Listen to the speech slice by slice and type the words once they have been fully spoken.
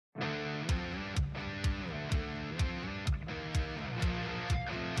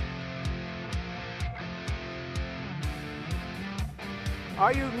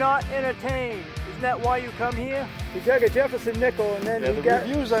Are you not entertained? Isn't that why you come here? He dug a Jefferson nickel and then he got... The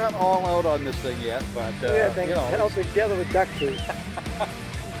reviews aren't all out on this thing yet, but yeah, you know, held together with duct tape.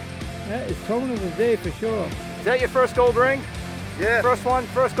 That is tone of the day for sure. Is that your first gold ring? Yeah. First one,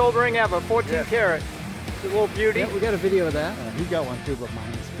 first gold ring ever, 14 karat. It's a little beauty. Yeah, we got a video of that. He got one too, but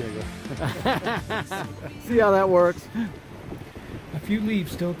mine is bigger. See how that works. A few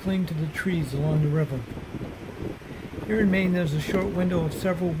leaves still cling to the trees along the river. Here in Maine, there's a short window of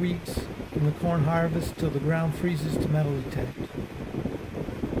several weeks from the corn harvest till the ground freezes to metal detect. In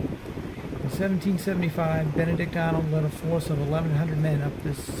 1775, Benedict Arnold led a force of 1,100 men up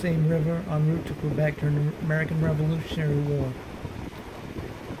this same river en route to Quebec during the American Revolutionary War.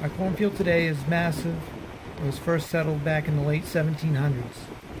 Our cornfield today is massive. It was first settled back in the late 1700s.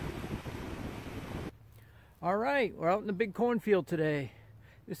 All right, we're out in the big cornfield today.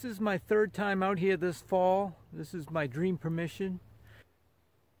 This is my third time out here this fall. This is my dream permission.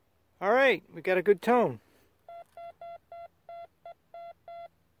 All right, we got a good tone.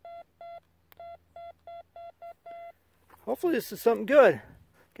 Hopefully this is something good.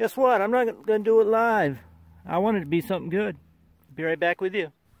 Guess what? I'm not going to do it live. I want it to be something good. Be right back with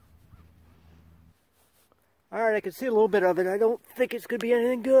you. All right, I can see a little bit of it. I don't think it's going to be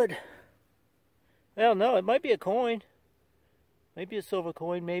anything good. Well, no, it might be a coin. Maybe a silver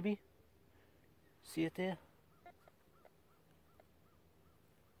coin, maybe. See it there?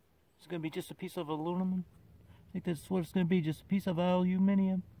 It's going to be just a piece of aluminum. I think that's what it's going to be, just a piece of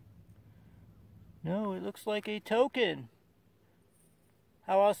aluminum. No, it looks like a token.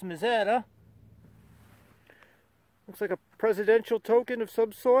 How awesome is that, huh? Looks like a presidential token of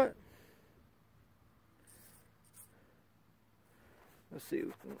some sort. Let's see.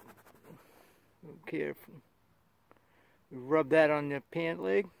 Don't care if we rub that on the pant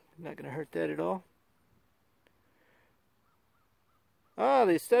leg. Not going to hurt that at all. Ah,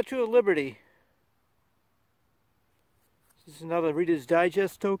 the Statue of Liberty. This is another Reader's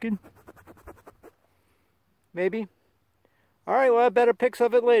Digest token. Maybe. Alright, well, I have better pics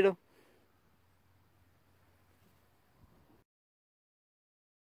of it later.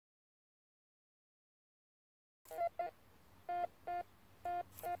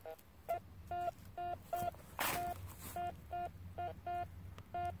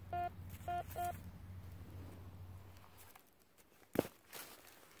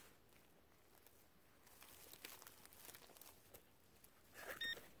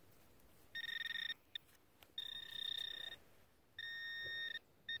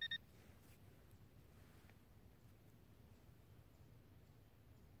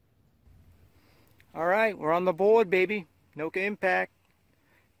 Alright, we're on the board, baby. Nokta impact.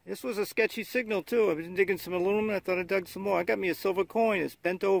 This was a sketchy signal, too. I was digging some aluminum. I thought I dug some more. I got me a silver coin. It's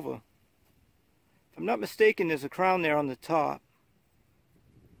bent over. If I'm not mistaken, there's a crown there on the top.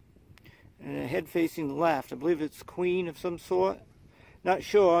 And a head facing left. I believe it's queen of some sort. Not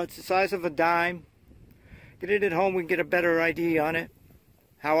sure. It's the size of a dime. Get it at home, we can get a better idea on it.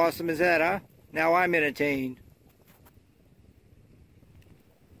 How awesome is that, huh? Now I'm entertained.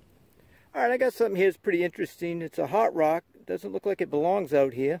 Alright, I got something here that's pretty interesting. It's a hot rock. It doesn't look like it belongs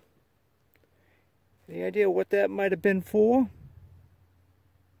out here. Any idea what that might have been for?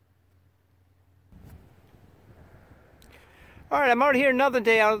 Alright, I'm out here another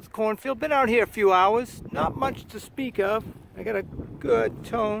day out of the cornfield. Been out here a few hours. Not much to speak of. I got a good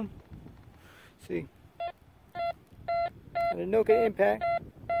tone. Let's see. Got a Nokta impact.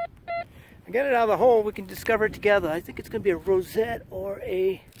 I got it out of the hole. We can discover it together. I think it's going to be a rosette or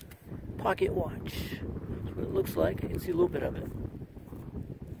a pocket watch. That's what it looks like. I can see a little bit of it.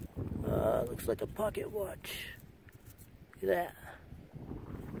 Looks like a pocket watch. Look at that.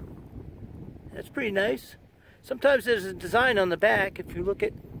 That's pretty nice. Sometimes there's a design on the back if you look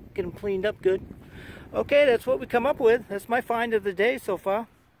at, get them cleaned up good. Okay, that's what we come up with. That's my find of the day so far.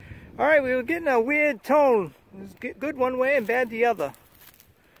 Alright, we were getting a weird tone. It was good one way and bad the other.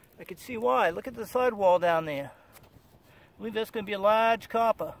 I can see why. Look at the sidewall down there. I believe that's going to be a large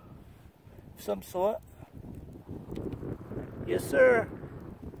copper of some sort. Yes, sir.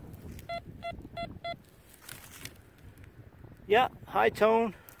 Yeah, high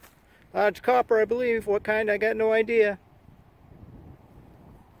tone. Large copper, I believe. What kind? I got no idea.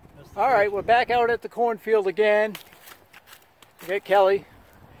 Alright, we're back out at the cornfield again. We got Kelly.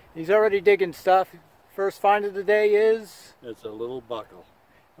 He's already digging stuff. First find of the day is? It's a little buckle.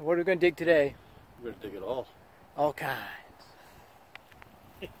 And what are we going to dig today? We're going to dig it all. All kinds.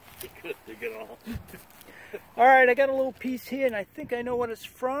 You're going to dig it all. Alright, I got a little piece here and I think I know what it's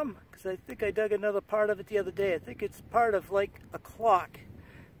from. Because I think I dug another part of it the other day. I think it's part of like a clock.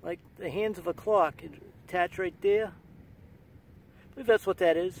 Like the hands of a clock. It attached right there. I believe that's what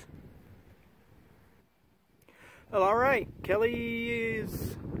that is. Well, all right. Kelly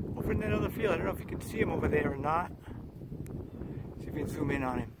is over in that other field. I don't know if you can see him over there or not. See if we can zoom in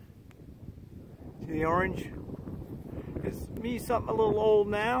on him. See the orange? It's me something a little old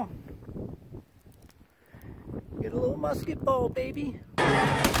now. Get a little musket ball, baby.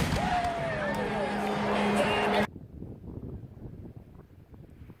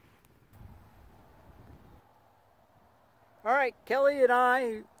 All right, Kelly and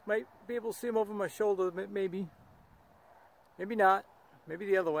I might be able to see him over my shoulder, maybe. Maybe not. Maybe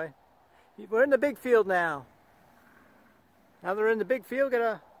the other way. We're in the big field now. Now they're in the big field, got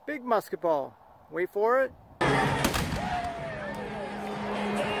a big musket ball. Wait for it.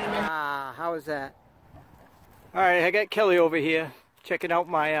 Ah, how is that? All right, I got Kelly over here checking out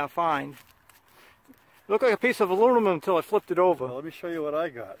my find. It looked like a piece of aluminum until I flipped it over. Well, let me show you what I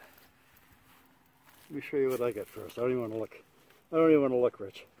got. Let me show you what I got first. I don't even want to look. I don't even want to look,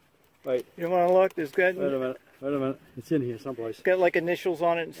 Rich. Wait. You don't want to look? There's got... Wait a minute. Wait a minute. It's in here someplace. It's got like initials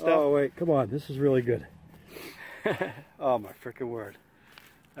on it and stuff. Oh, wait. Come on. This is really good. Oh, my freaking word.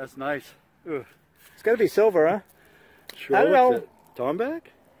 That's nice. Ugh. It's got to be silver, huh? Sure. I don't know. Tomback?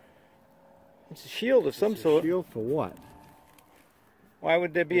 It's a shield of some sort. Shield for what? Why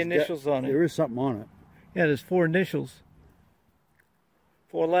would there be initials on it? There is something on it. Yeah, there's 4 initials.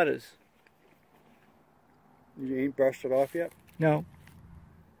 4 letters. You ain't brushed it off yet? No.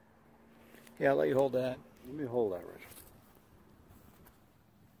 Yeah, I'll let you hold that. Let me hold that, Rich.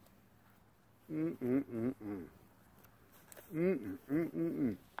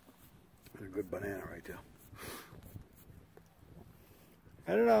 That's a good banana right there.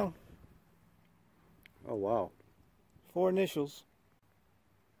 I don't know. Oh, wow. 4 initials.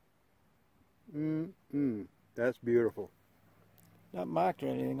 That's beautiful. Not marked or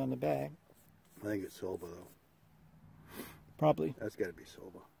anything on the bag. I think it's silver, though. Probably. That's got to be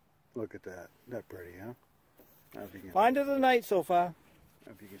silver. Look at that. Isn't that pretty, huh? I don't know if you can, Find of the night so far. I don't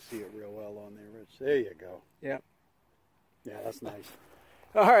know if you can see it real well on there, Rich. There you go. Yeah. Yeah, that's nice.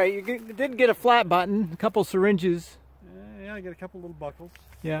 All right, you did get a flat button, a couple syringes. Yeah, I got a couple little buckles.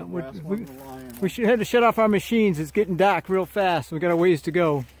 Yeah, we should have to shut off our machines. It's getting dark real fast. We've got a ways to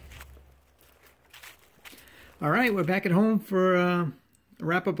go. All right, we're back at home for a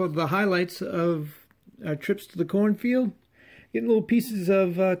wrap-up of the highlights of our trips to the cornfield. Getting little pieces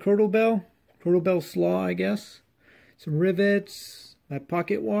of crotal slaw, I guess. Some rivets, my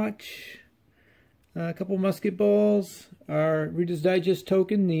pocket watch, a couple musket balls, our Reader's Digest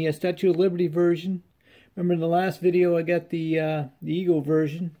token, the Statue of Liberty version. Remember in the last video I got the Eagle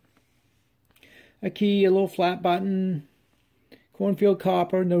version. A key, a little flat button, cornfield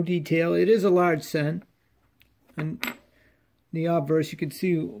copper, no detail. It is a large cent. And the obverse you can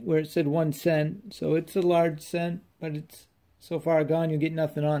see where it said 1 cent. So it's a large cent, but it's so far gone you get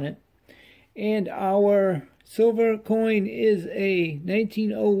nothing on it. And our silver coin is a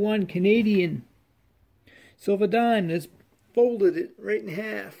 1901 Canadian silver dime. That's folded it right in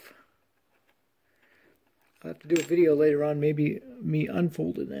half. I'll have to do a video later on, maybe me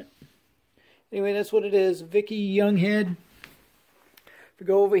unfolding it. Anyway, that's what it is. Vicky Younghead. We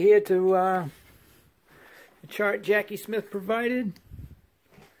go over here to the chart Jackie Smith provided.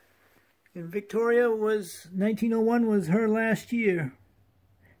 And Victoria was, 1901 was her last year.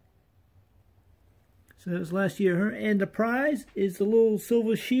 So that was last year. And the prize is the little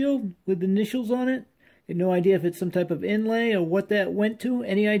silver shield with initials on it. I have no idea if it's some type of inlay or what that went to.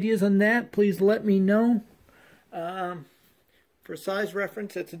 Any ideas on that, please let me know. For size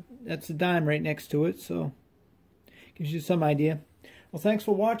reference, that's a dime right next to it, so gives you some idea. Well, thanks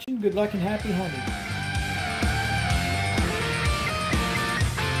for watching. Good luck and happy hunting.